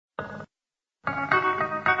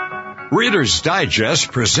Reader's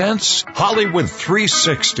Digest presents Hollywood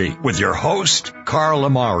 360 with your host, Carl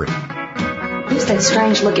Amari. Who's that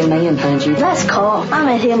strange-looking man behind you? That's Carl. I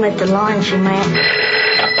met him at the laundromat.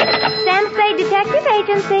 Sam Spade Detective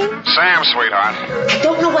Agency. Sam, sweetheart.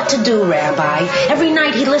 Don't know what to do, Rabbi. Every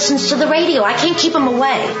night he listens to the radio. I can't keep him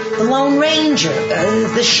away. The Lone Ranger,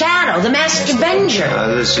 the Shadow, the Masked Avenger.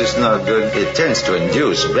 This is not good. It tends to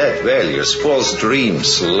induce bad values, false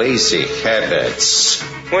dreams, lazy habits.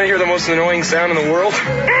 Want to hear the most annoying sound in the world?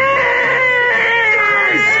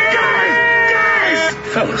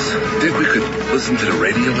 Fellas, think we could listen to the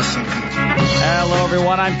radio or something? Hello,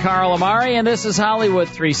 everyone. I'm Carl Amari, and this is Hollywood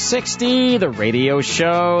 360, the radio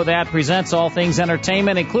show that presents all things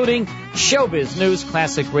entertainment, including showbiz news,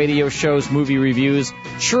 classic radio shows, movie reviews,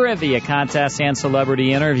 trivia contests, and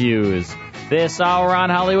celebrity interviews. This hour on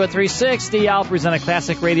Hollywood 360, I'll present a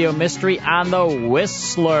classic radio mystery on the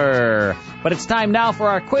Whistler. But it's time now for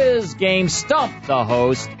our quiz game, Stump the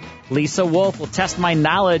Host. Lisa Wolf will test my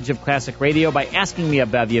knowledge of classic radio by asking me a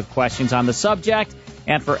bevy of questions on the subject.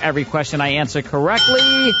 And for every question I answer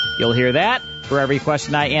correctly, you'll hear that. For every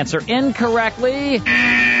question I answer incorrectly,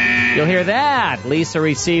 you'll hear that. Lisa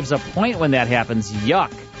receives a point when that happens.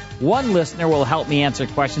 Yuck. One listener will help me answer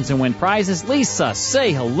questions and win prizes. Lisa,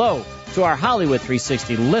 say hello to our Hollywood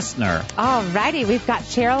 360 listener. All righty. We've got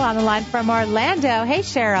Cheryl on the line from Orlando. Hey,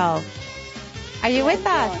 Cheryl. Are you with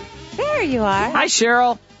us? There you are. Hi,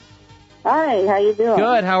 Cheryl. Hi, how you doing?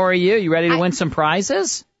 Good. How are you? You ready to win some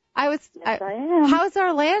prizes? I am. How's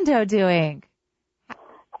Orlando doing?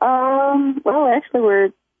 Well, actually, we're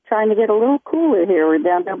trying to get a little cooler here. We're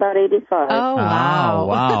down to about 85. Oh, wow. Oh,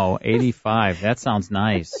 wow. 85. That sounds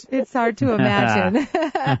nice. It's hard to imagine.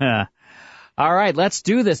 All right, let's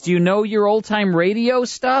do this. Do you know your old-time radio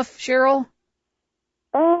stuff, Cheryl?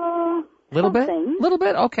 Little bit? Little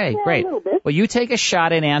bit? Okay, yeah, great. A little bit. Well, you take a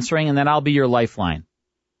shot at answering, and then I'll be your lifeline.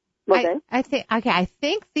 Okay. I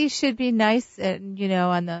think these should be nice and,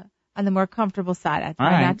 on the more comfortable side. I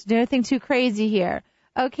try not to do anything too crazy here.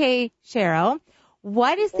 Okay, Cheryl,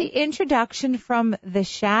 what is the introduction from The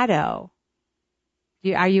Shadow?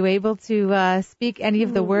 Are you able to speak any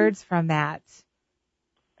of the words from that?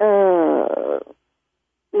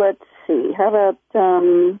 Let's see. How about,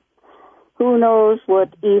 who knows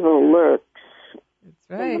what evil lurks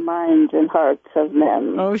in the minds and hearts of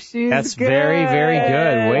men? Oh, That's good. Very, very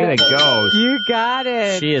good. Way to go. You got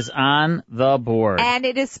it. She is on the board. And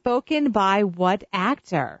it is spoken by what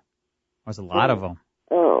actor? There's a lot of them.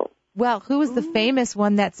 Oh. Well, who was the famous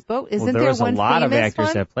one that spoke? Isn't there one famous one? There was a lot of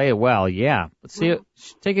actors that play it well, yeah. Let's see.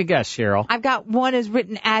 Take a guess, Cheryl. I've got one is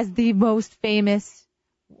written as the most famous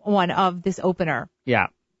one of this opener. Yeah.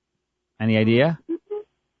 Any idea?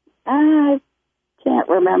 I can't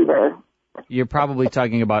remember. You're probably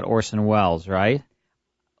talking about Orson Welles, right?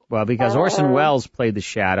 Well, because Orson Welles played the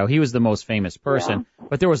Shadow. He was the most famous person,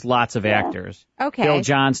 but there was lots of actors. Okay. Bill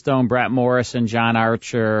Johnstone, Brett Morrison, John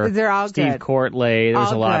Archer. They're all Steve good. Courtley.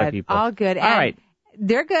 There's a lot of people. All good. All right.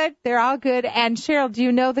 They're good. They're all good. And Cheryl, do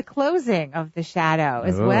you know the closing of The Shadow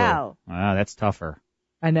as well? Wow, that's tougher.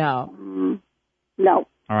 I know. No.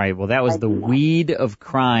 All right. Well, that was the weed of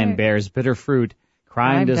crime bears bitter fruit.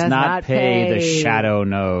 Crime does not pay, the shadow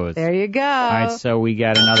knows. There you go. All right, so we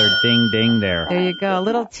got another ding-ding there. There you go. A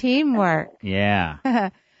little teamwork. Yeah.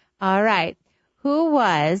 All right. Who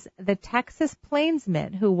was the Texas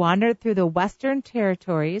plainsman who wandered through the Western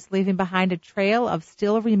territories, leaving behind a trail of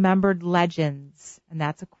still-remembered legends? And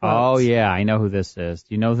that's a quote. Oh, yeah. I know who this is.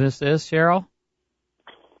 Do you know who this is, Cheryl?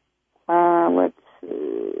 Let's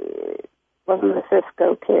see. Wasn't the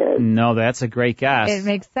Cisco Kid? No, that's a great guess. It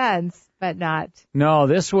makes sense, but not. No,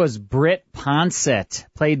 this was Britt Ponsett,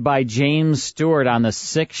 played by James Stewart on The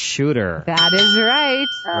Six Shooter. That is right.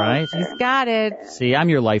 Right? He's got it. See, I'm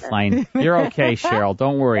your lifeline. You're okay, Cheryl.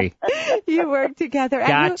 Don't worry. You work together.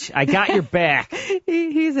 I got your back.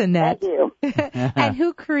 He's a net. Thank you. And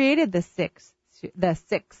who created the six shooter? The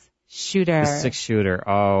Six Shooter.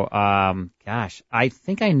 Oh, gosh. I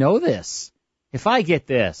think I know this. If I get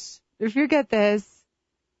this. If you get this.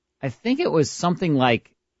 I think it was something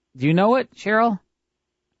like, do you know it, Cheryl?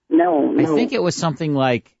 No. I think it was something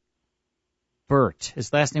like Bert.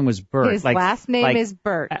 His last name was Bert. His last name is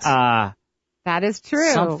Bert. That is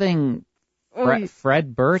true. Something,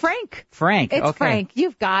 Fred Bert? Frank. It's okay. Frank.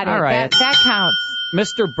 You've got it. All right. That counts.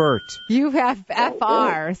 Mr. Bert. You have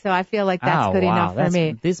FR, so I feel like that's good enough for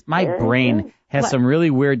me. My brain has some really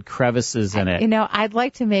weird crevices in it. I'd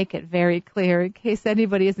like to make it very clear, in case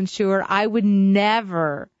anybody isn't sure, I would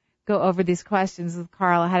never go over these questions with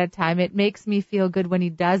Carl ahead of time. It makes me feel good when he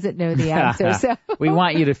doesn't know the answer. So we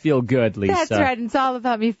want you to feel good, Lisa. That's right. It's all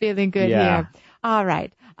about me feeling good here. All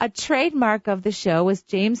right. A trademark of the show was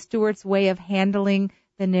James Stewart's way of handling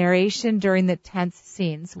the narration during the tense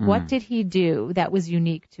scenes. What did he do that was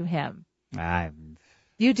unique to him?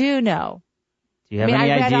 You do know. Do you have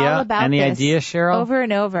any idea? All about any this idea, Cheryl? Over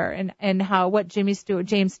and over, and what James Stewart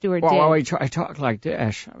did. Well, I talk like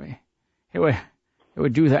this. I mean, he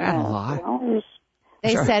would do that a lot.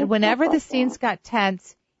 They said whenever the scenes got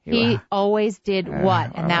tense, he always did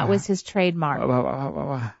what, and that was his trademark.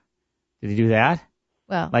 Did he do that?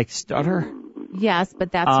 Well, like stutter? Yes,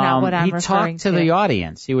 but that's not what I'm referring to. He talked to the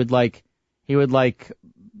audience. He would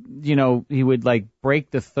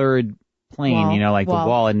break the third plane, the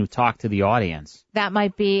wall, and talk to the audience. That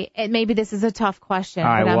might be. Maybe this is a tough question, but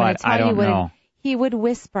I'm going to tell you what he would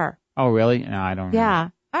whisper. Oh, really? No, I don't know. Yeah.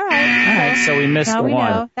 All right. So we missed one.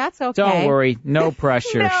 Know. That's okay. Don't worry. No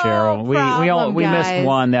pressure, no Cheryl. We missed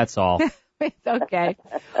one. That's all. It's okay.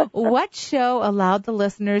 What show allowed the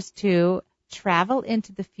listeners to travel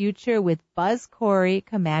into the future with Buzz Corey,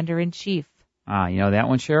 Commander-in-Chief? You know that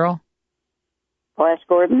one, Cheryl? Flash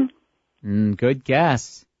Gordon. Good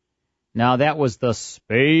guess. Now that was the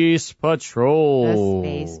Space Patrol.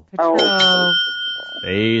 The Space Patrol.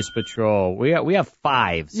 Space Patrol. We have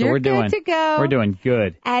 5, so You're we're doing good to go. We're doing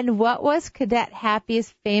good. And what was Cadet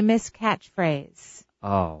Happy's famous catchphrase?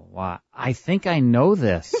 Oh, wow. I think I know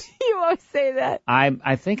this. You always say that.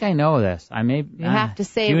 I think I know this. You have to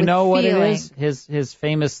say it with feeling. Do you know what it is? His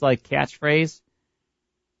famous catchphrase?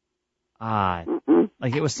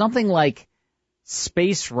 Like it was something like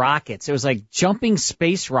space rockets. It was like jumping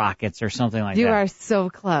space rockets or something like that. You are so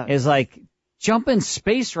close. It's like jumping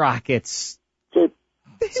space rockets.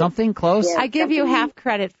 Something close? I give you half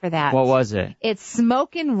credit for that. What was it? It's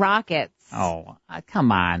smoking rockets. Oh,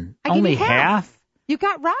 come on. Only half? You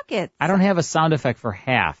got rockets. I don't have a sound effect for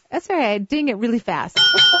half. That's all right. Ding it really fast.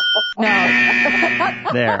 No.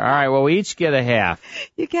 There. All right. Well, we each get a half.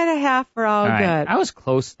 You get a half for all right. good. I was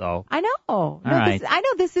close, though. I know. All right. I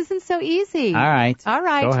know this isn't so easy. All right. All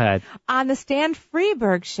right. Go ahead. On the Stan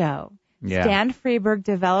Freberg show, Stan Freberg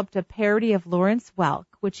developed a parody of Lawrence Welk,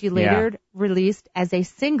 which he later released as a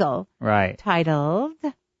single titled...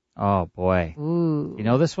 Oh, boy. Ooh. You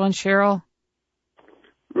know this one, Cheryl?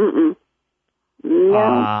 Mm-mm.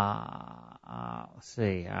 No. Let's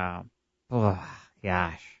see. Oh,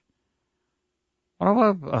 gosh.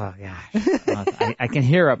 Oh, gosh. I can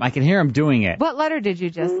hear him. I can hear him doing it. What letter did you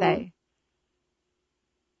just say?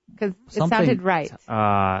 Because it sounded right.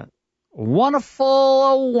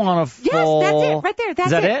 Wonderful. Yes, that's it. Right there. That's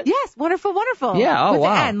Is that it? Yes. Wonderful. Yeah. Oh, with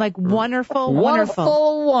wow. The N, like wonderful.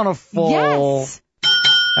 Wonderful. Yes.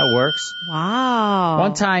 That works. Wow.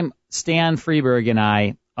 One time, Stan Freberg and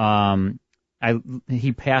I,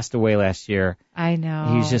 he passed away last year. I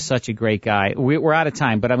know. He's just such a great guy. We're out of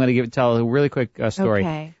time, but I'm going to tell a really quick story.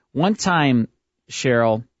 Okay. One time,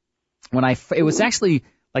 Cheryl, it was actually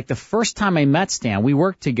like the first time I met Stan. We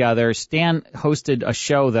worked together. Stan hosted a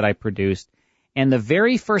show that I produced, and the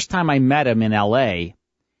very first time I met him in L.A.,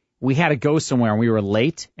 we had to go somewhere, and we were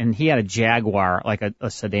late, and he had a Jaguar, like a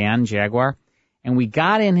sedan Jaguar, and we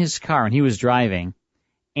got in his car, and he was driving.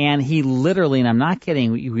 And he literally, and I'm not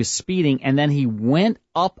kidding, he was speeding, and then he went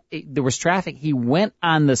up, there was traffic, he went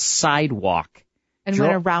on the sidewalk. And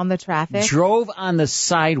went around the traffic? Drove on the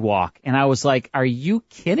sidewalk, and I was like, are you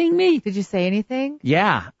kidding me? Did you say anything?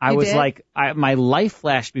 Yeah, I was like, my life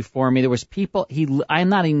flashed before me. There was people, I'm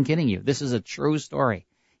not even kidding you, this is a true story.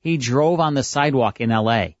 He drove on the sidewalk in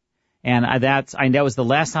L.A., and that was the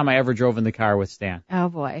last time I ever drove in the car with Stan. Oh,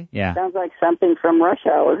 boy. Yeah. Sounds like something from Rush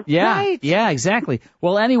Hour. Yeah. Right. Yeah, exactly.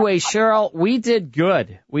 Well, anyway, Cheryl, we did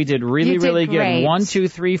good. We did really great. good. 1, 2,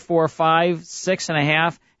 3, 4, 5,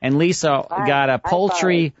 6.5. And Lisa got a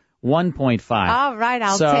paltry 1.5. All right,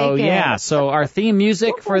 I'll take it. So, yeah. So our theme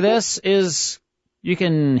music for this is, you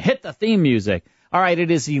can hit the theme music. All right, it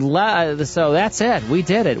is 11. So that's it. We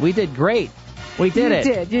did it. We did great. We did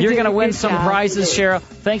it. You're going to win some prizes, Cheryl.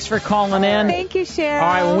 Thanks for calling in. Thank you, Cheryl. All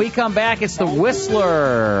right, when we come back, it's the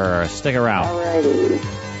Whistler. Stick around. All righty.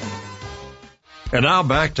 And now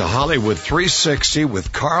back to Hollywood 360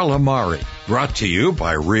 with Carl Amari, brought to you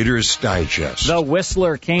by Reader's Digest. The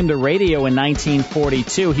Whistler came to radio in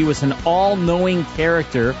 1942. He was an all-knowing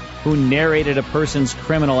character who narrated a person's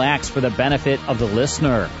criminal acts for the benefit of the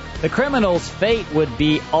listener. The criminal's fate would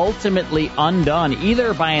be ultimately undone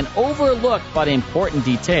either by an overlooked but important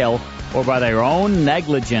detail or by their own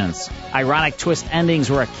negligence. Ironic twist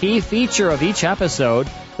endings were a key feature of each episode.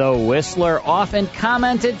 The Whistler often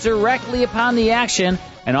commented directly upon the action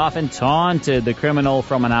and often taunted the criminal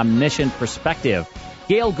from an omniscient perspective.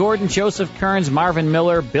 Gail Gordon, Joseph Kearns, Marvin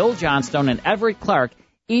Miller, Bill Johnstone, and Everett Clark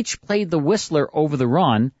each played the Whistler over the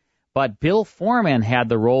run, but Bill Forman had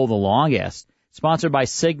the role the longest. Sponsored by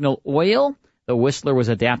Signal Oil, The Whistler was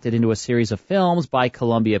adapted into a series of films by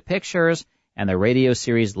Columbia Pictures, and the radio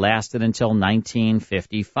series lasted until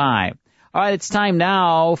 1955. All right, it's time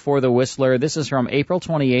now for The Whistler. This is from April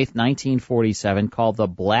 28th, 1947, called The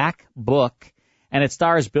Black Book, and it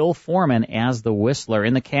stars Bill Forman as the Whistler.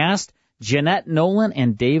 In the cast, Jeanette, Nolan,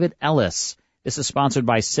 and David Ellis. This is sponsored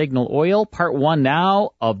by Signal Oil. Part 1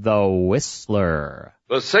 now of The Whistler.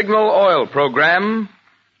 The Signal Oil program,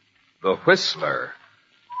 The Whistler.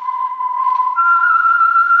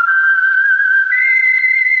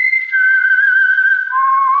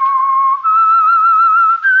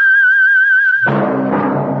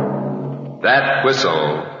 That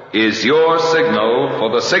whistle is your signal for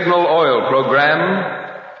the Signal Oil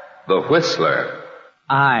program, The Whistler.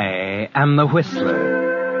 I am the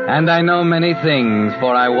Whistler, and I know many things,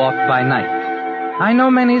 for I walk by night. I know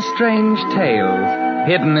many strange tales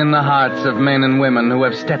hidden in the hearts of men and women who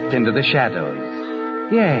have stepped into the shadows.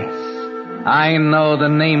 Yes, I know the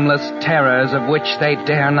nameless terrors of which they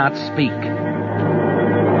dare not speak.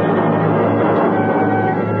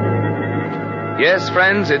 Yes,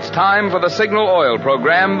 friends, it's time for the Signal Oil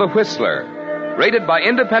program, The Whistler. Rated by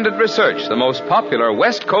independent research, the most popular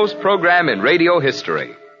West Coast program in radio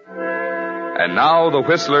history. And now, The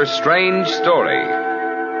Whistler's strange story,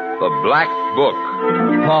 The Black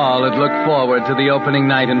Book. Paul had looked forward to the opening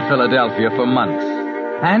night in Philadelphia for months.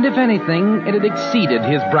 And if anything, it had exceeded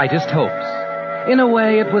his brightest hopes. In a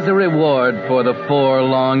way, it was a reward for the 4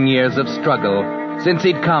 long years of struggle since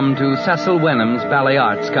he'd come to Cecil Wenham's Ballet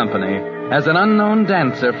Arts Company as an unknown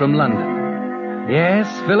dancer from London. Yes,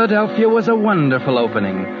 Philadelphia was a wonderful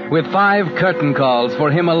opening, with 5 curtain calls for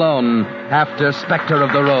him alone after Spectre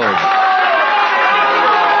of the Road.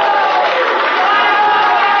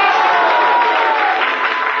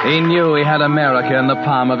 He knew he had America in the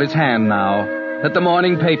palm of his hand now, that the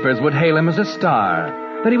morning papers would hail him as a star,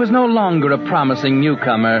 that he was no longer a promising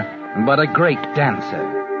newcomer, but a great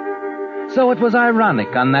dancer. So it was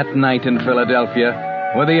ironic on that night in Philadelphia,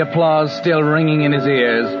 with the applause still ringing in his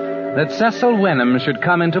ears, that Cecil Wenham should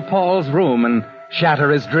come into Paul's room and shatter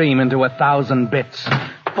his dream into 1,000 bits.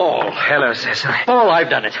 Paul. Hello, Cecil. Paul, I've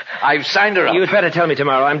done it. I've signed her up. You'd better tell me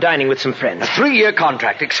tomorrow. I'm dining with some friends. A 3-year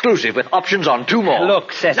contract, exclusive, with options on 2 more.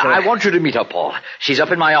 Look, Cecil. Now, I want you to meet her, Paul. She's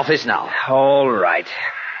up in my office now. All right.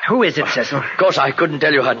 Who is it, Cecil? Of course, I couldn't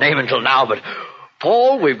tell you her name until now, but...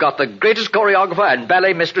 Paul, we've got the greatest choreographer and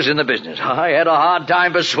ballet mistress in the business. I had a hard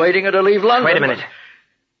time persuading her to leave London. Wait a minute.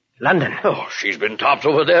 London? Oh, she's been topped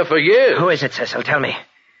over there for years. Who is it, Cecil? Tell me.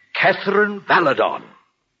 Catherine Valadon.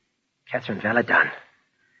 Catherine Valadon.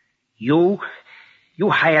 You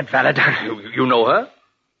hired Valadon? You know her?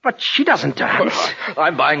 But she doesn't dance.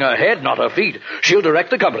 I'm buying her head, not her feet. She'll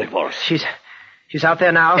direct the company for us. She's out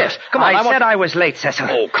there now? Yes. Come on. I said I was late, Cecil.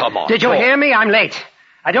 Oh, come on. Did you hear me? I'm late.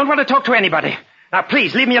 I don't want to talk to anybody. Now,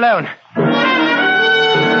 please, leave me alone.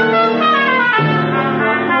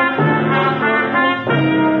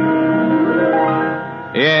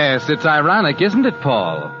 Yes, it's ironic, isn't it,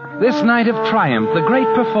 Paul? This night of triumph, the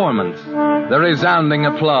great performance, the resounding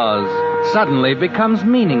applause, suddenly becomes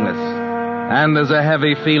meaningless. And there's a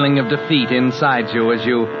heavy feeling of defeat inside you as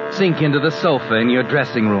you sink into the sofa in your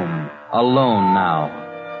dressing room, alone now.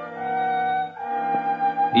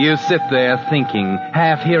 You sit there thinking,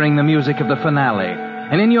 half hearing the music of the finale,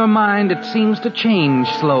 and in your mind it seems to change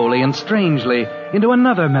slowly and strangely into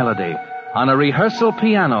another melody on a rehearsal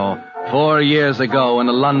piano 4 years ago in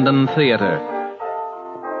a London theater.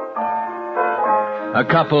 A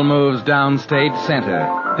couple moves downstage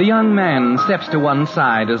center. The young man steps to one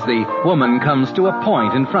side as the woman comes to a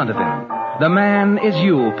point in front of him. The man is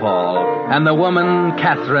you, Paul, and the woman,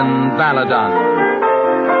 Catherine Valadon.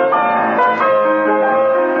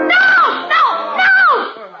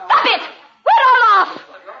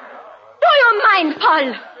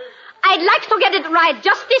 Paul, I'd like to get it right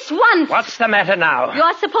just this once. What's the matter now?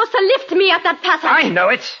 You're supposed to lift me up that passage. I know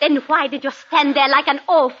it. Then why did you stand there like an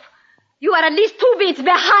oaf? You are at least 2 beats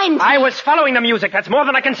behind me. I was following the music. That's more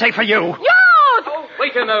than I can say for you. You! Oh,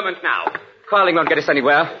 wait a moment now. Quarreling won't get us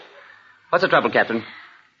anywhere. What's the trouble, Captain?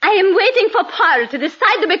 I am waiting for Paul to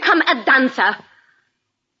decide to become a dancer.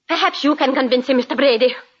 Perhaps you can convince him, Mr.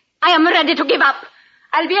 Brady. I am ready to give up.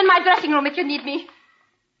 I'll be in my dressing room if you need me.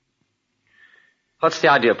 What's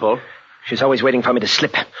the idea, Paul? She's always waiting for me to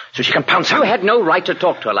slip so she can pounce on me. You had no right to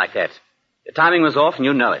talk to her like that. Your timing was off and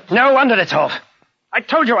you know it. No wonder it's off. I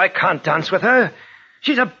told you I can't dance with her.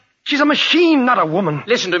 She's a machine, not a woman.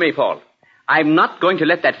 Listen to me, Paul. I'm not going to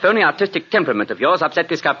let that phony artistic temperament of yours upset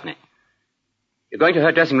this company. You're going to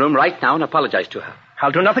her dressing room right now and apologize to her.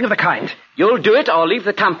 I'll do nothing of the kind. You'll do it or leave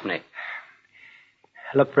the company.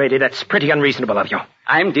 Look, Brady, that's pretty unreasonable of you.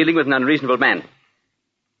 I'm dealing with an unreasonable man.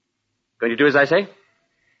 Going to do as I say?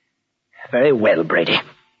 Very well, Brady.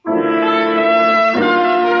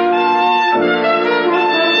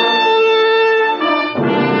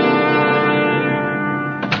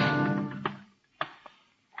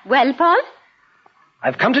 Well, Paul?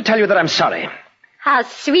 I've come to tell you that I'm sorry. How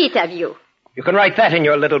sweet of you. You can write that in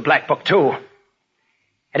your little black book, too.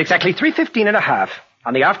 At exactly 3:15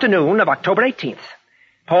 on the afternoon of October 18th,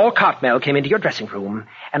 Paul Cartmel came into your dressing room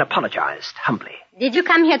and apologized humbly. Did you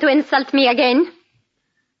come here to insult me again?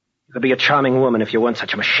 You could be a charming woman if you weren't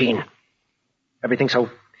such a machine. Everything so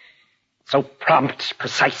prompt,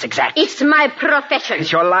 precise, exact. It's my profession.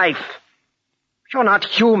 It's your life. You're not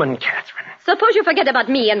human, Catherine. Suppose you forget about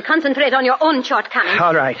me and concentrate on your own shortcomings.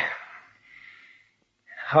 All right.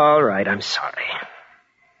 All right, I'm sorry.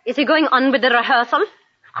 Is he going on with the rehearsal?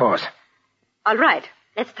 Of course. All right,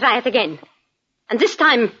 let's try it again. And this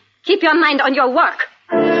time, keep your mind on your work.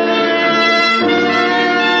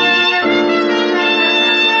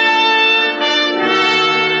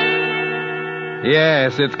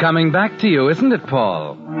 Yes, it's coming back to you, isn't it,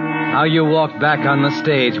 Paul? How you walked back on the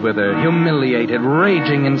stage with her, humiliated,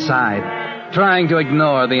 raging inside, trying to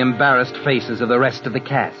ignore the embarrassed faces of the rest of the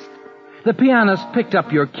cast. The pianist picked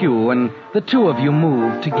up your cue, and the two of you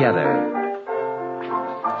moved together.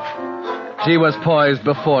 She was poised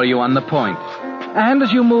before you on the point, and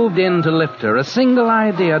as you moved in to lift her, a single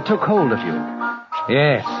idea took hold of you.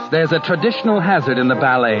 Yes, there's a traditional hazard in the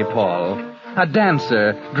ballet, Paul. A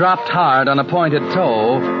dancer, dropped hard on a pointed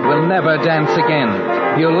toe, will never dance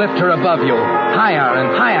again. You lift her above you, higher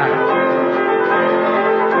and higher.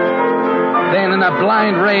 Then in a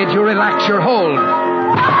blind rage, you relax your hold.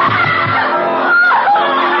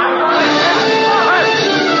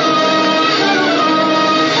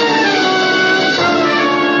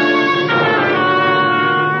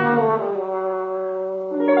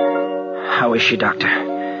 How is she, Doctor?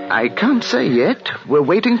 I can't say yet. We're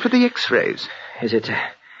waiting for the x-rays. Is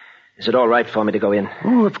it all right for me to go in?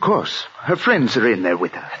 Oh, of course. Her friends are in there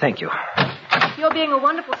with her. Thank you. You're being a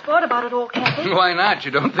wonderful sport about it all, Kathy. Why not?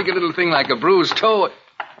 You don't think a little thing like a bruised toe...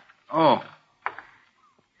 Oh.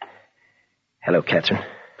 Hello, Catherine.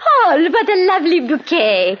 Paul, what a lovely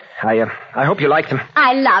bouquet. I hope you like them.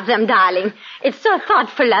 I love them, darling. It's so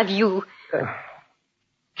thoughtful of you.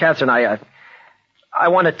 Catherine, I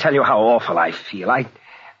want to tell you how awful I feel.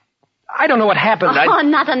 I don't know what happened. Oh,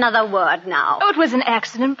 not another word now. Oh, it was an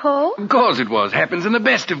accident, Paul. Of course it was. Happens in the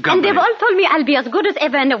best of company. And they've all told me I'll be as good as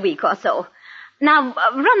ever in a week or so. Now,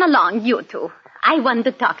 run along, you two. I want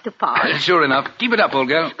to talk to Paul. Sure enough. Keep it up, old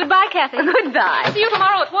girl. Goodbye, Kathy. Goodbye. See you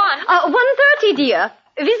tomorrow at 1. 1:30, dear.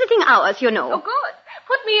 Visiting hours, you know. Oh, good.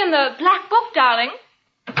 Put me in the black book, darling.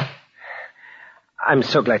 I'm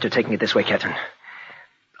so glad you're taking it this way, Catherine.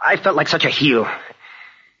 I felt like such a heel.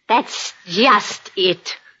 That's just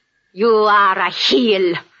it. You are a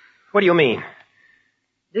heel. What do you mean?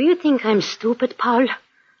 Do you think I'm stupid, Paul?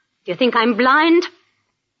 Do you think I'm blind?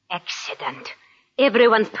 Accident.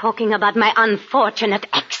 Everyone's talking about my unfortunate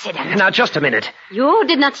accident. Now, just a minute. You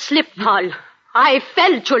did not slip, Paul. I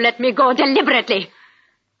felt you let me go deliberately.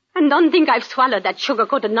 And don't think I've swallowed that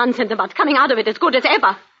sugar-coated nonsense about coming out of it as good as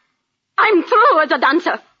ever. I'm through as a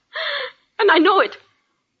dancer. And I know it.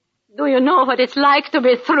 Do you know what it's like to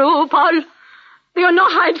be through, Paul? Do you know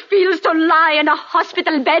how it feels to lie in a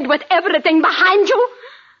hospital bed with everything behind you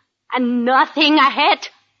and nothing ahead?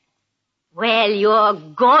 Well, you're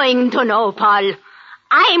going to know, Paul.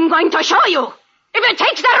 I'm going to show you, if it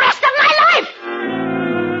takes the rest of my life.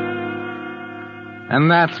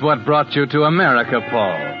 And that's what brought you to America,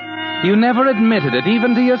 Paul. You never admitted it,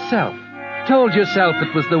 even to yourself. Told yourself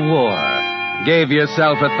it was the war. Gave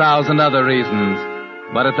yourself 1,000 other reasons.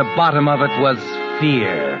 But at the bottom of it was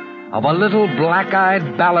fear of a little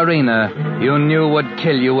black-eyed ballerina you knew would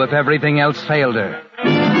kill you if everything else failed her.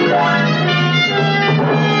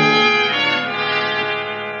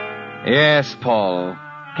 Yes, Paul.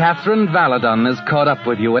 Catherine Valadon has caught up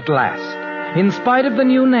with you at last. In spite of the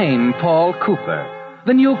new name, Paul Cooper,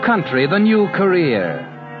 the new country, the new career.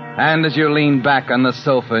 And as you lean back on the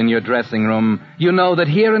sofa in your dressing room, you know that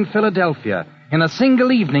here in Philadelphia, in a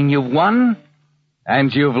single evening, you've won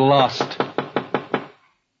and you've lost.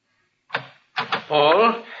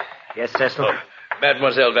 Paul? Yes, Cecil?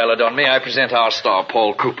 Mademoiselle Valadon, may I present our star,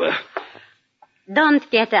 Paul Cooper? Don't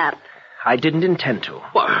get up. I didn't intend to.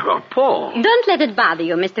 Paul? Don't let it bother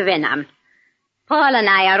you, Mr. Wenham. Paul and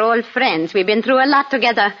I are old friends. We've been through a lot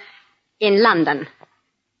together in London.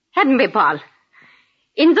 Haven't we, Paul?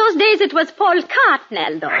 In those days, it was Paul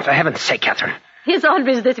Cartnell, though. For heaven's sake, Catherine. He's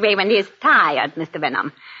always this way when he is tired, Mr.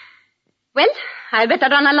 Venom. Well, I'd better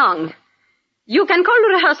run along. You can call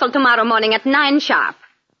rehearsal tomorrow morning at 9 sharp.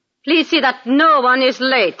 Please see that no one is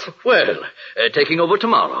late. Well, taking over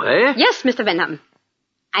tomorrow, eh? Yes, Mr. Venom.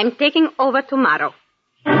 I'm taking over tomorrow.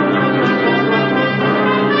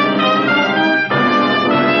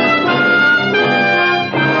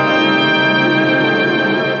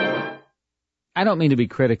 I don't mean to be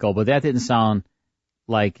critical, but that didn't sound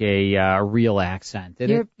like a real accent,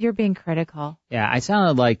 did it? You're being critical. Yeah, I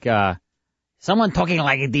sounded like someone talking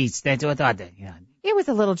like this. That's what I thought. Yeah. It was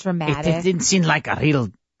a little dramatic. It didn't seem like a real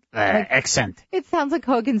accent. It sounds like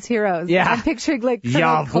Hogan's Heroes. Yeah. I'm picturing like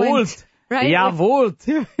Colonel Clint, right?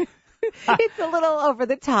 Jawohl. It's a little over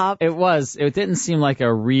the top. It was. It didn't seem like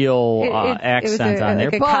a real accent on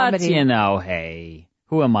there. Like but, comedy. Hey,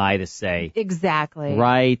 who am I to say? Exactly.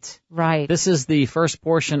 Right. This is the first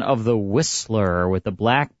portion of The Whistler with the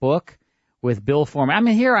Black Book with Bill Forman. I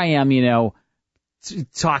mean, here I am,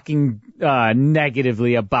 talking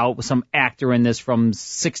negatively about some actor in this from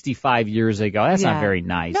 65 years ago. That's not very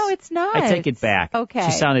nice. No, it's not. I take it back. Okay.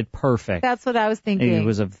 She sounded perfect. That's what I was thinking. It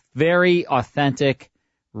was a very authentic,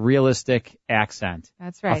 realistic accent.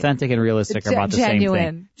 That's right. Authentic and realistic are about the same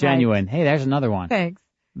thing. Genuine. Right. Hey, there's another one. Thanks.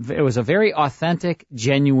 It was a very authentic,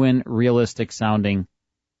 genuine, realistic sounding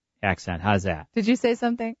accent. How's that? Did you say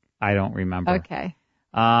something? I don't remember. Okay.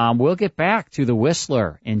 We'll get back to The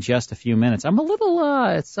Whistler in just a few minutes. I'm a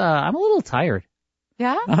little tired.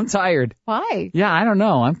 Yeah? I'm tired. Why? Yeah, I don't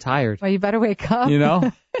know. I'm tired. Well, you better wake up.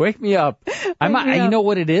 Wake me up. You know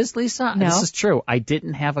what it is, Lisa? No. This is true. I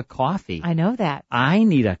didn't have a coffee. I know that. I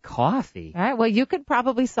need a coffee. All right. Well, you could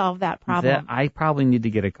probably solve that problem. I probably need to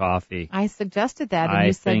get a coffee. I suggested that, and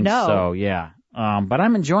you said no. I think so, yeah. But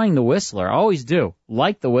I'm enjoying The Whistler. I always do.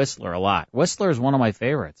 Like The Whistler a lot. Whistler is one of my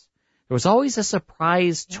favorites. There was always a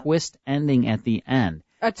surprise twist ending at the end.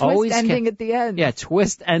 A twist ending at the end. Yeah,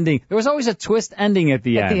 twist ending. There was always a twist ending at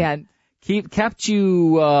the end. At the end. Kept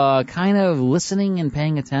you kind of listening and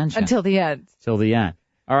paying attention. Until the end. Till the end.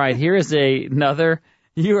 All right, here is another.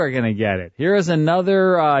 You are going to get it. Here is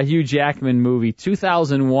another Hugh Jackman movie,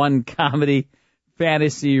 2001 comedy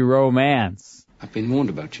fantasy romance. I've been warned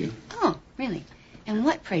about you. Oh, really? And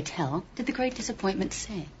what, pray tell, did the Great Disappointment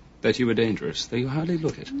say? That you were dangerous, though you hardly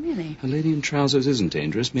look it. Really? A lady in trousers isn't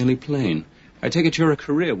dangerous, merely plain. I take it you're a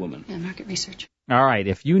career woman. Yeah, market research. All right,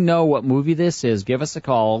 if you know what movie this is, give us a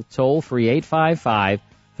call, toll free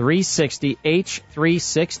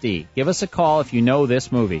 855-360-H360. Give us a call if you know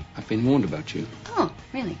this movie. I've been warned about you. Oh,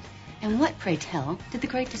 really? And what, pray tell, did the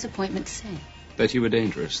Great Disappointment say? That you were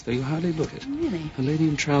dangerous, though you hardly look it. Really? A lady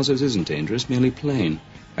in trousers isn't dangerous, merely plain.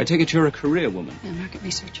 I take it you're a career woman. Yeah, market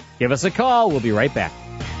research. Give us a call. We'll be right back.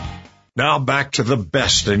 Now back to the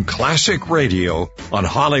best in classic radio on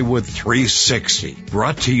Hollywood 360.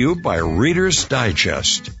 Brought to you by Reader's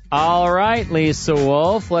Digest. All right, Lisa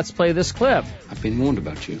Wolf, let's play this clip. I've been warned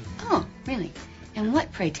about you. Oh, really? And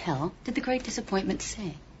what, pray tell, did the Great Disappointment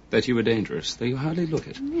say? That you were dangerous, though you hardly look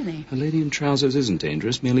it. Really? A lady in trousers isn't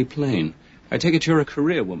dangerous, merely plain. I take it you're a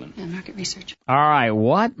career woman. Yeah, market research. All right,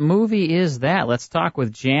 what movie is that? Let's talk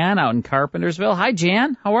with Jan out in Carpentersville. Hi,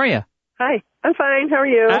 Jan. How are you? Hi, I'm fine. How are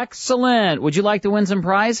you? Excellent. Would you like to win some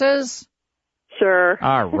prizes? Sure.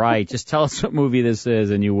 All right, just tell us what movie this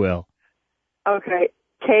is and you will. Okay,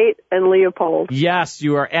 Kate and Leopold. Yes,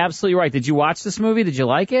 you are absolutely right. Did you watch this movie? Did you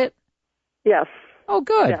like it? Yes. Oh,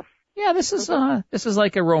 good. Yes. Yeah, this is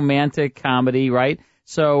like a romantic comedy, right?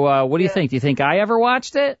 So, what do you think? Do you think I ever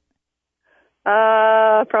watched it?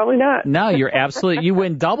 Probably not. No, you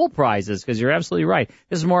win double prizes because you're absolutely right.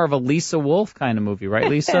 This is more of a Lisa Wolf kind of movie, right,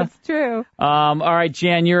 Lisa? That's true. All right,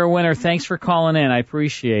 Jan, you're a winner. Thanks for calling in. I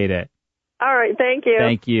appreciate it. All right, thank you.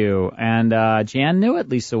 Thank you. And Jan knew it,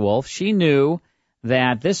 Lisa Wolf. She knew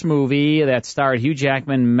that this movie that starred Hugh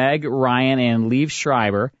Jackman, Meg Ryan, and Liev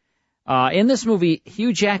Schreiber, in this movie,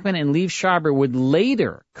 Hugh Jackman and Liev Schreiber would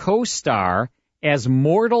later co-star as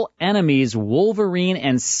mortal enemies Wolverine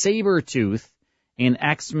and Sabretooth in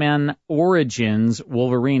X-Men Origins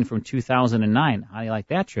Wolverine from 2009. How do you like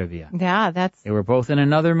that trivia? Yeah, They were both in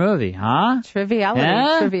another movie, huh?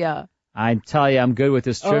 Trivia. I tell you, I'm good with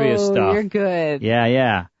this trivia stuff. You're good.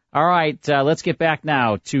 Yeah. All right, let's get back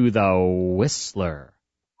now to The Whistler.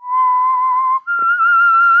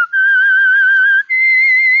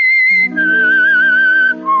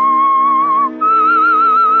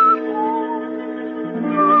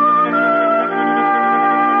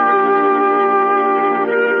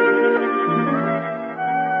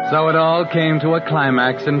 So it all came to a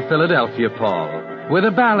climax in Philadelphia, Paul, with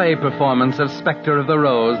a ballet performance of Spectre of the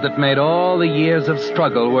Rose that made all the years of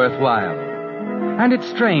struggle worthwhile. And it's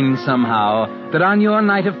strange somehow that on your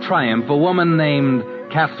night of triumph, a woman named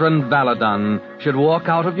Catherine Valadon should walk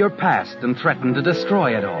out of your past and threaten to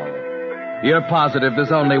destroy it all. You're positive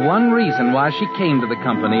there's only one reason why she came to the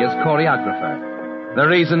company as choreographer. The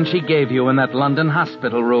reason she gave you in that London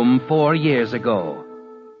hospital room 4 years ago.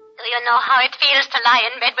 Do you know how it feels to lie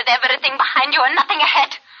in bed with everything behind you and nothing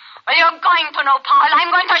ahead? Well, you're going to know, Paul.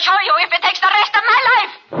 I'm going to show you if it takes the rest of my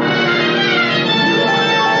life.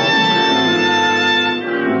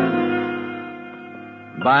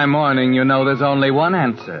 By morning, you know there's only one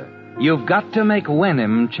answer. You've got to make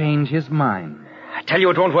Wenham change his mind. I tell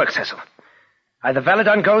you it won't work, Cecil. Either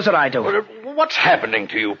Valadon goes or I do. What's happening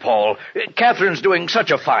to you, Paul? Catherine's doing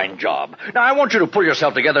such a fine job. Now, I want you to pull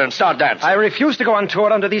yourself together and start dancing. I refuse to go on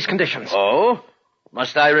tour under these conditions. Oh?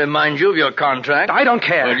 Must I remind you of your contract? I don't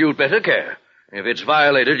care. Well, you'd better care. If it's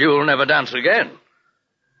violated, you'll never dance again.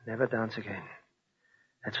 Never dance again.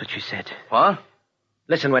 That's what she said. What?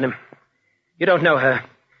 Listen, Wenham. You don't know her.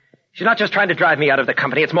 She's not just trying to drive me out of the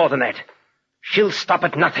company. It's more than that. She'll stop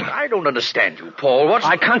at nothing. I don't understand you, Paul.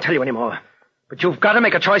 I can't tell you anymore. But you've got to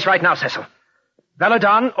make a choice right now, Cecil.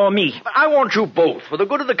 Valadon or me. I want you both for the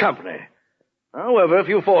good of the company. However, if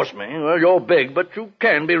you force me, well, you're big, but you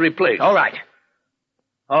can be replaced. All right.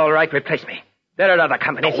 All right, replace me. There are other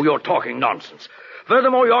companies. Oh, you're talking nonsense.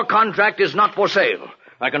 Furthermore, your contract is not for sale.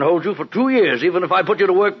 I can hold you for 2 years, even if I put you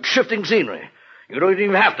to work shifting scenery. You don't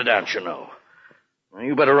even have to dance, you know. Well,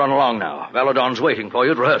 you better run along now. Valadon's waiting for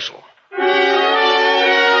you at rehearsal.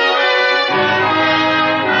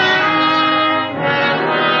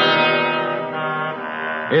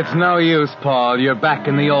 It's no use, Paul. You're back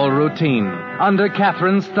in the old routine. Under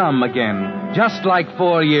Catherine's thumb again. Just like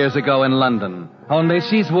 4 years ago in London. Only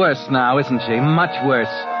she's worse now, isn't she? Much worse.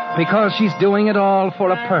 Because she's doing it all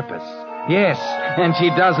for a purpose. Yes, and she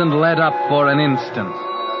doesn't let up for an instant.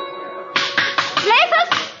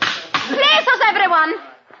 Places, everyone!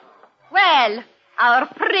 Well, our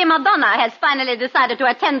prima donna has finally decided to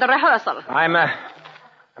attend the rehearsal.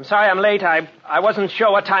 I'm sorry I'm late. I wasn't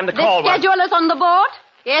sure what time the call was. The schedule is on the board.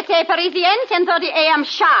 Été Parisienne, 10:30 a.m.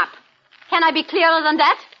 sharp. Can I be clearer than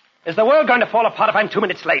that? Is the world going to fall apart if I'm 2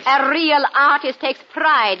 minutes late? A real artist takes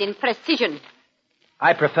pride in precision.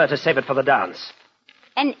 I prefer to save it for the dance.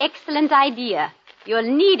 An excellent idea.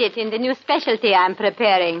 You'll need it in the new specialty I'm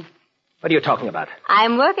preparing. What are you talking about?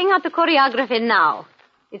 I'm working out the choreography now.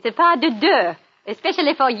 It's a pas de deux,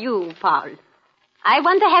 especially for you, Paul. I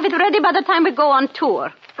want to have it ready by the time we go on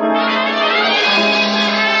tour.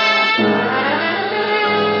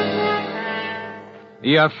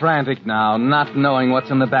 You're frantic now, not knowing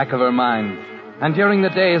what's in the back of her mind. And during the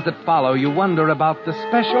days that follow, you wonder about the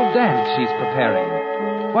special dance she's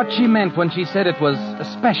preparing. What she meant when she said it was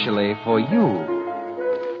especially for you.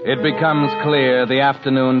 It becomes clear the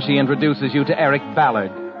afternoon she introduces you to Eric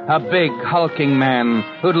Ballard, a big, hulking man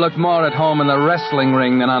who'd look more at home in the wrestling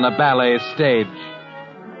ring than on a ballet stage.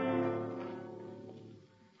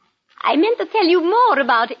 I meant to tell you more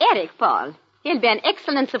about Eric, Paul. He'll be an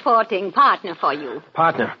excellent supporting partner for you.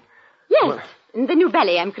 Partner? Yes, in the new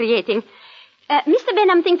ballet I'm creating. Mr.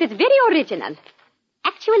 Benham thinks it's very original.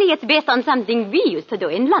 Actually, it's based on something we used to do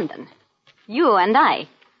in London. You and I.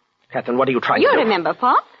 Catherine, what are you trying to do? You remember,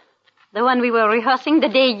 Paul? The one we were rehearsing the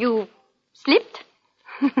day you slipped?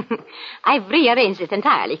 I've rearranged it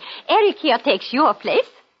entirely. Eric here takes your place.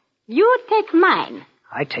 You take mine.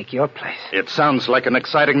 I take your place. It sounds like an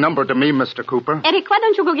exciting number to me, Mr. Cooper. Eric, why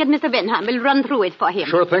don't you go get Mr. Benham? We'll run through it for him.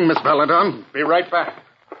 Sure thing, Miss Valadon. Be right back.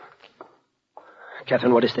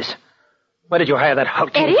 Catherine, what is this? Where did you hire that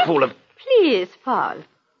hulking Eric? fool of... Please, Paul.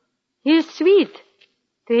 He's sweet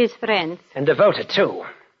to his friends. And devoted, too.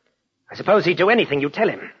 I suppose he'd do anything you tell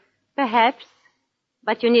him. Perhaps.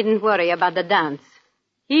 But you needn't worry about the dance.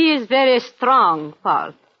 He is very strong,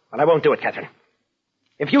 Paul. Well, I won't do it, Catherine.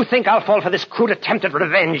 If you think I'll fall for this crude attempt at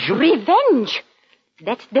revenge, you... Revenge?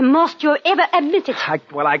 That's the most you ever admitted. I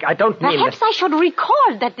don't mean Perhaps that... I should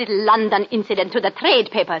recall that little London incident to the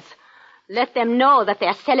trade papers. Let them know that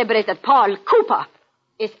their celebrated Paul Cooper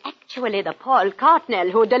is actually the Paul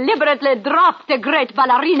Cartnell who deliberately dropped the great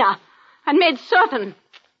ballerina and made certain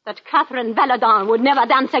that Catherine Valadon would never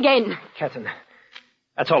dance again. Catherine,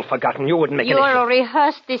 that's all forgotten. You wouldn't make You'll any...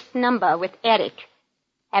 rehearse this number with Eric.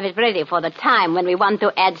 Have it ready for the time when we want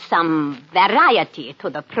to add some variety to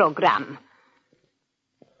the program.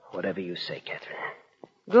 Whatever you say, Catherine.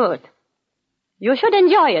 Good. You should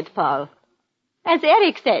enjoy it, Paul. As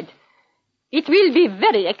Eric said, it will be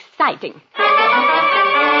very exciting.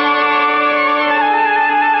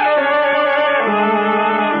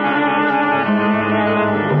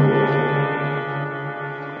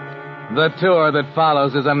 The tour that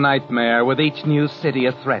follows is a nightmare, with each new city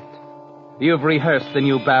a threat. You've rehearsed the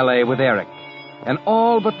new ballet with Eric, and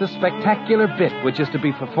all but the spectacular bit which is to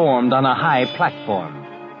be performed on a high platform.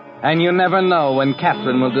 And you never know when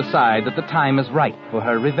Catherine will decide that the time is right for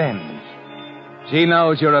her revenge. She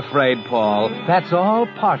knows you're afraid, Paul. That's all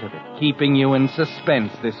part of it, keeping you in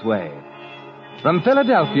suspense this way. From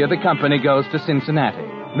Philadelphia, the company goes to Cincinnati,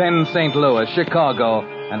 then St. Louis, Chicago,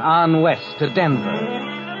 and on west to Denver.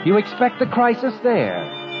 You expect a crisis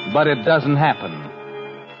there, but it doesn't happen.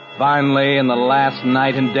 Finally, in the last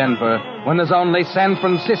night in Denver, when there's only San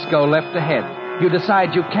Francisco left ahead, you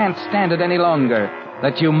decide you can't stand it any longer,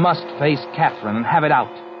 that you must face Catherine and have it out.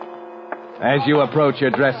 As you approach your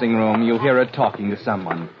dressing room, you hear her talking to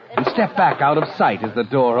someone, and step back out of sight as the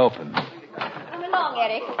door opens. Come along,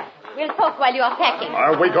 Eric. We'll talk while you are packing.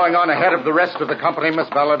 Are we going on ahead of the rest of the company, Miss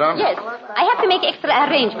Belladon? Yes. I have to make extra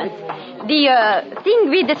arrangements. The thing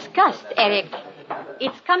we discussed, Eric,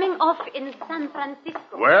 it's coming off in San Francisco.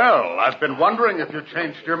 Well, I've been wondering if you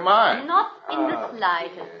changed your mind. Not in the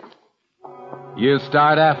slightest. You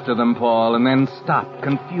start after them, Paul, and then stop,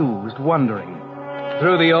 confused, wondering.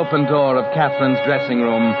 Through the open door of Catherine's dressing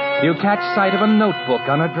room, you catch sight of a notebook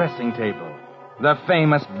on her dressing table. The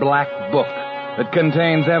famous black book that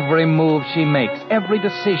contains every move she makes, every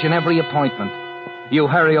decision, every appointment. You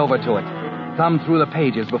hurry over to it, thumb through the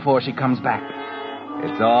pages before she comes back.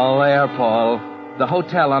 It's all there, Paul. The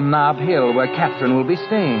hotel on Nob Hill where Catherine will be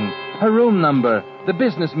staying, her room number, the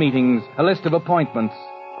business meetings, a list of appointments.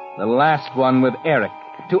 The last one with Eric,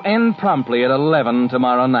 to end promptly at 11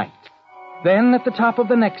 tomorrow night. Then at the top of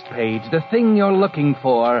the next page, the thing you're looking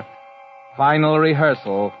for, final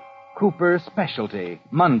rehearsal, Cooper's Specialty,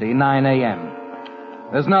 Monday, 9 a.m.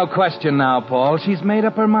 There's no question now, Paul. She's made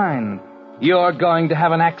up her mind. You're going to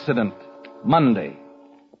have an accident, Monday.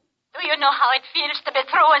 Do you know how it feels to be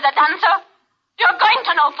through as a dancer? You're going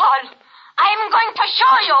to know, Paul. I'm going to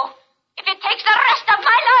show you, if it takes the rest of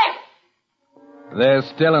my life. There's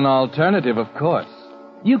still an alternative, of course.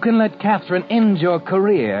 You can let Catherine end your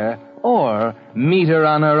career, or meet her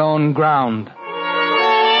on her own ground.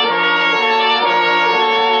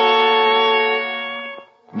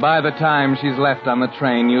 By the time she's left on the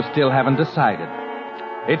train, you still haven't decided.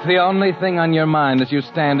 It's the only thing on your mind as you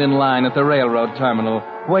stand in line at the railroad terminal,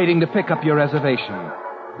 waiting to pick up your reservation.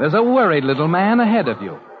 There's a worried little man ahead of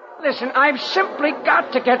you. Listen, I've simply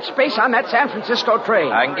got to get space on that San Francisco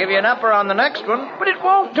train. I can give you an upper on the next one. But it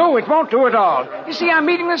won't do. It won't do at all. You see, I'm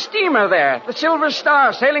meeting the steamer there, the Silver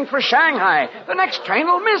Star, sailing for Shanghai. The next train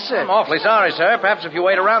will miss it. I'm awfully sorry, sir. Perhaps if you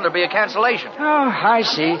wait around, there'll be a cancellation. Oh, I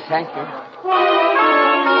see. Thank you.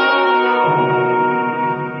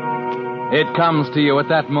 It comes to you at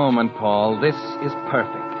that moment, Paul. This is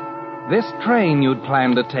perfect. This train you'd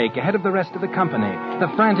planned to take ahead of the rest of the company.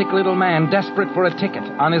 The frantic little man desperate for a ticket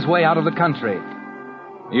on his way out of the country.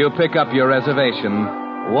 You pick up your reservation,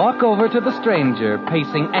 walk over to the stranger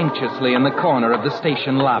pacing anxiously in the corner of the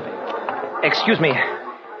station lobby. Excuse me.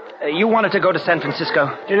 You wanted to go to San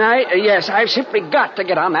Francisco? Tonight? Yes, I've simply got to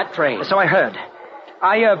get on that train. So I heard.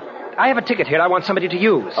 I have a ticket here I want somebody to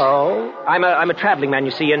use. Oh? I'm a traveling man,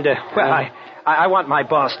 you see, and, I want my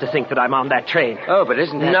boss to think that I'm on that train. Oh, but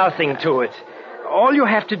isn't that... Nothing to it. All you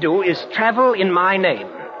have to do is travel in my name.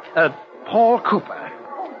 Paul Cooper.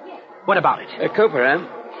 What about it? Cooper,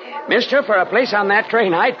 eh? Mister, for a place on that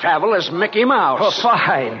train, I travel as Mickey Mouse. Oh,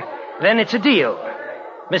 fine. Then it's a deal.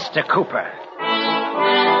 Mr. Cooper.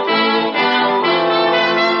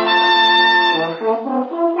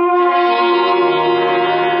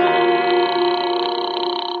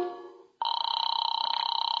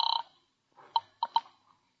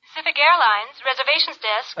 Airlines, reservations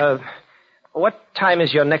desk. What time is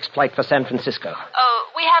your next flight for San Francisco?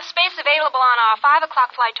 We have space available on our 5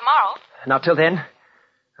 o'clock flight tomorrow. Not till then?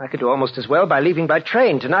 I could do almost as well by leaving by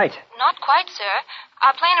train tonight. Not quite, sir.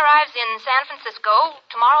 Our plane arrives in San Francisco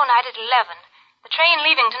tomorrow night at 11. The train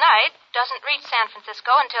leaving tonight doesn't reach San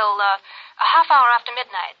Francisco until a half hour after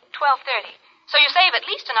midnight, 12:30. So you save at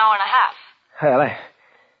least an hour and a half. Well,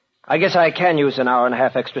 I guess I can use an hour and a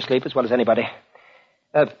half extra sleep as well as anybody.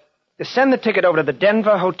 Send the ticket over to the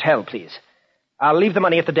Denver Hotel, please. I'll leave the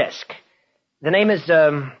money at the desk. The name is,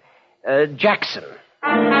 Jackson.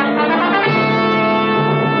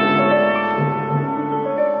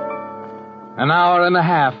 An hour and a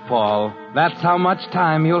half, Paul. That's how much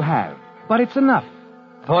time you'll have. But it's enough.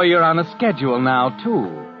 For you're on a schedule now, too.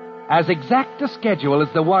 As exact a schedule as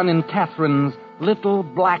the one in Catherine's little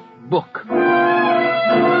black book.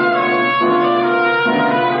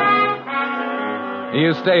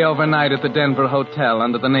 You stay overnight at the Denver Hotel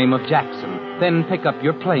under the name of Jackson, then pick up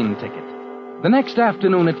your plane ticket. The next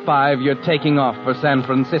afternoon at 5, you're taking off for San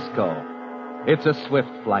Francisco. It's a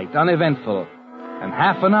swift flight, uneventful. And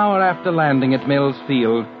half an hour after landing at Mills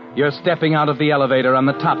Field, you're stepping out of the elevator on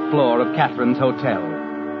the top floor of Catherine's hotel.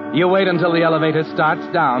 You wait until the elevator starts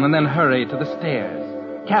down and then hurry to the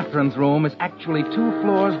stairs. Catherine's room is actually 2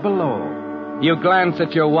 floors below. You glance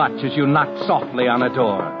at your watch as you knock softly on a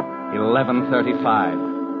door.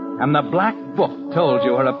 11:35. And the black book told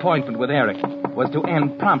you her appointment with Eric was to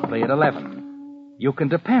end promptly at 11. You can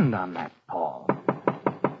depend on that, Paul.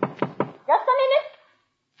 Just a minute.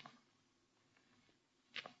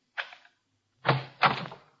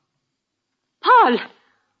 Paul,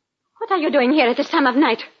 what are you doing here at this time of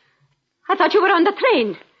night? I thought you were on the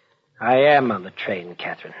train. I am on the train,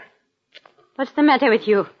 Catherine. What's the matter with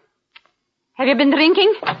you? Have you been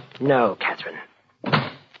drinking? No, Catherine.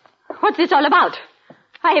 What's this all about?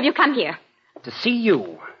 Why have you come here? To see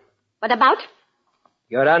you. What about?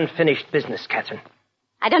 Your unfinished business, Catherine.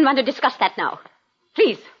 I don't want to discuss that now.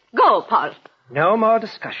 Please, go, Paul. No more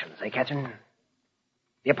discussions, Catherine?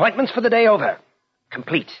 The appointment's for the day over.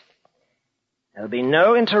 Complete. There'll be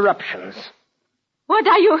no interruptions. What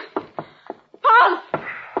are you... Paul!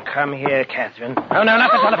 Come here, Catherine. Oh, no,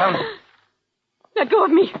 not the telephone. Let go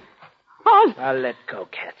of me. Paul! I'll let go,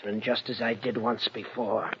 Catherine, just as I did once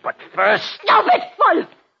before. But first... Stop it, Paul!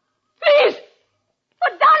 Please!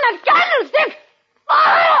 Put down that candlestick!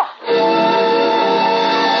 Paul!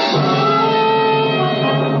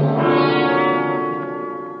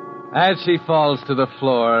 As she falls to the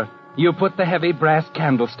floor, you put the heavy brass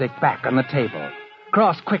candlestick back on the table.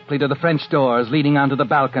 Cross quickly to the French doors leading onto the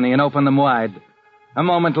balcony and open them wide. A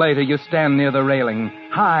moment later, you stand near the railing,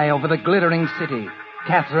 high over the glittering city,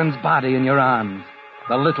 Catherine's body in your arms.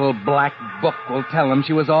 The little black book will tell them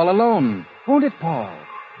she was all alone. Won't it, Paul?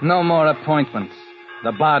 No more appointments.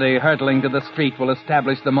 The body hurtling to the street will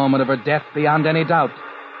establish the moment of her death beyond any doubt.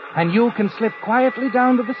 And you can slip quietly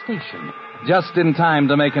down to the station, just in time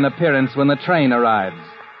to make an appearance when the train arrives.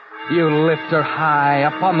 You lift her high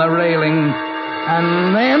up on the railing,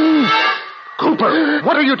 and then... Cooper,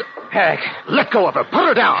 what are you... Eric, let go of her. Put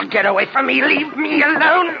her down. Get away from me. Leave me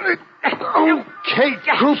alone. Okay,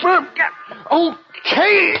 Cooper.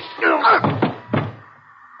 Okay.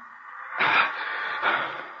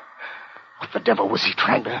 What the devil was he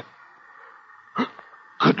trying to...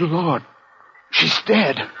 Good Lord. She's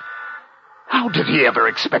dead. How did he ever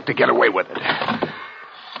expect to get away with it?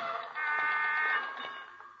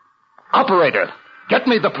 Operator, get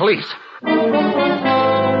me the police.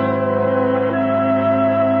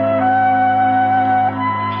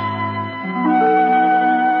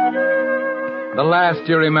 The last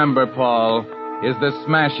you remember, Paul, is the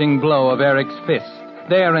smashing blow of Eric's fist,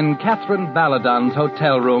 there in Catherine Balladon's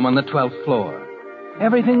hotel room on the 12th floor.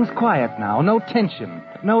 Everything's quiet now, no tension,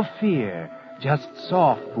 no fear, just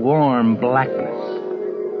soft, warm blackness.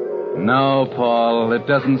 No, Paul, it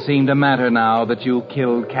doesn't seem to matter now that you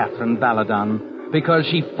killed Catherine Balladon, because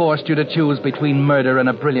she forced you to choose between murder and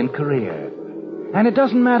a brilliant career. And it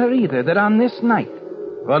doesn't matter either that on this night,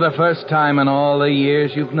 for the first time in all the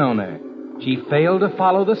years you've known her, she failed to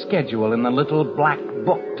follow the schedule in the little black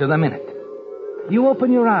book to the minute. You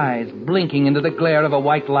open your eyes, blinking into the glare of a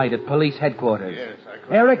white light at police headquarters. Yes,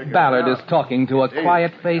 Eric Ballard is talking to a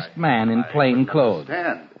quiet-faced man in plain clothes.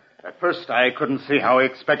 At first, I couldn't see how he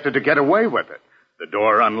expected to get away with it. The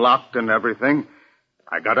door unlocked and everything.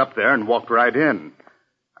 I got up there and walked right in.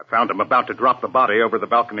 I found him about to drop the body over the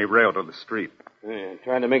balcony rail to the street. Yeah,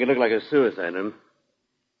 trying to make it look like a suicide, huh?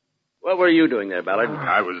 What were you doing there, Ballard?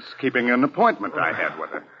 I was keeping an appointment I had with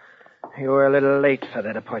her. You were a little late for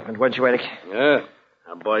that appointment, weren't you, Eric? Yeah.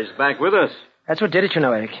 Our boy's back with us. That's what did it, you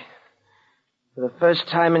know, Eric. For the first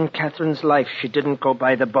time in Catherine's life, she didn't go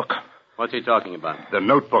by the book. What's he talking about? The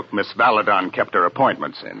notebook Miss Balladon kept her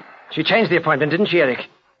appointments in. She changed the appointment, didn't she, Eric?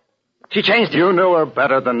 She changed it. You knew her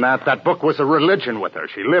better than that. That book was a religion with her.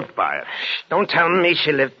 She lived by it. Shh, don't tell me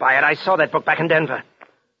she lived by it. I saw that book back in Denver.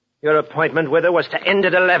 Your appointment with her was to end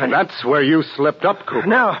at 11. That's where you slipped up, Cooper.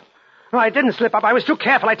 No, I didn't slip up. I was too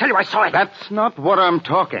careful. I tell you, I saw it. That's not what I'm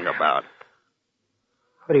talking about.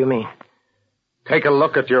 What do you mean? Take a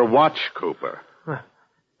look at your watch, Cooper. My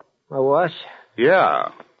watch?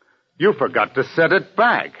 Yeah. You forgot to set it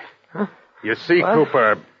back. Huh? You see, What?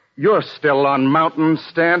 Cooper, you're still on Mountain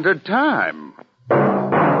Standard Time.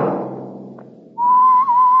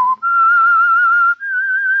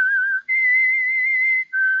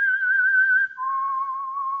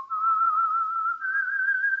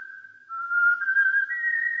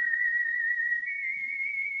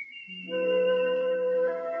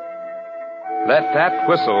 Let that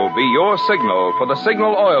whistle be your signal for the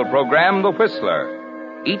signal oil program, The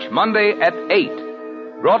Whistler. each Monday at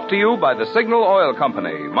 8. Brought to you by the Signal Oil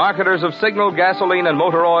Company, marketers of Signal gasoline and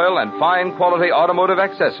motor oil and fine quality automotive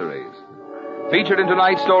accessories. Featured in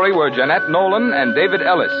tonight's story were Jeanette, Nolan, and David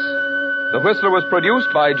Ellis. The Whistler was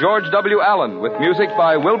produced by George W. Allen with music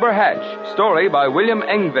by Wilbur Hatch, story by William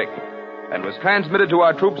Engvik, and was transmitted to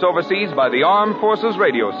our troops overseas by the Armed Forces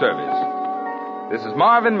Radio Service. This is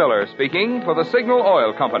Marvin Miller speaking for the Signal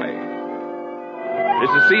Oil Company. This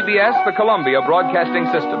is CBS, the Columbia Broadcasting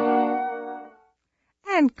System.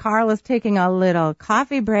 And Carl is taking a little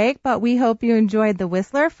coffee break, but we hope you enjoyed The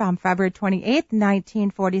Whistler from February 28th,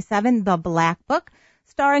 1947, The Black Book,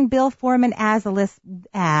 starring Bill Forman as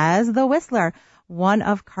the Whistler, one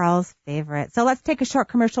of Carl's favorites. So let's take a short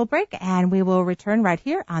commercial break, and we will return right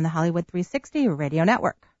here on the Hollywood 360 Radio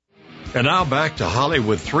Network. And now back to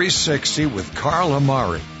Hollywood 360 with Carl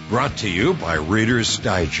Amari, brought to you by Reader's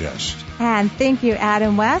Digest. And thank you,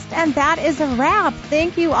 Adam West. And that is a wrap.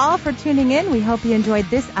 Thank you all for tuning in. We hope you enjoyed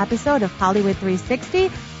this episode of Hollywood 360.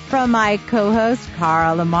 From my co-host,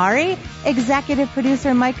 Carl Amari, executive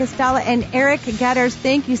producer Mike Estella, and Eric Getters,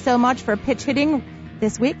 thank you so much for pitch hitting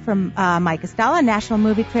this week from Mike Estella, national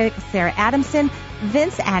movie critic Sarah Adamson,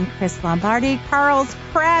 Vince and Chris Lombardi, Carl's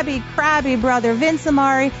crabby brother Vince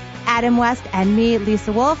Amari, Adam West, and me,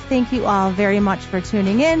 Lisa Wolf. Thank you all very much for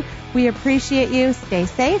tuning in. We appreciate you. Stay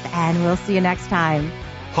safe, and we'll see you next time.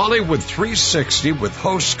 Hollywood 360 with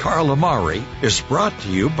host Carl Amari is brought to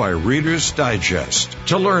you by Reader's Digest.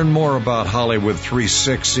 To learn more about Hollywood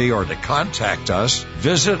 360 or to contact us,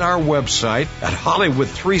 visit our website at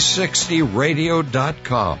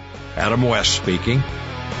Hollywood360radio.com. Adam West speaking.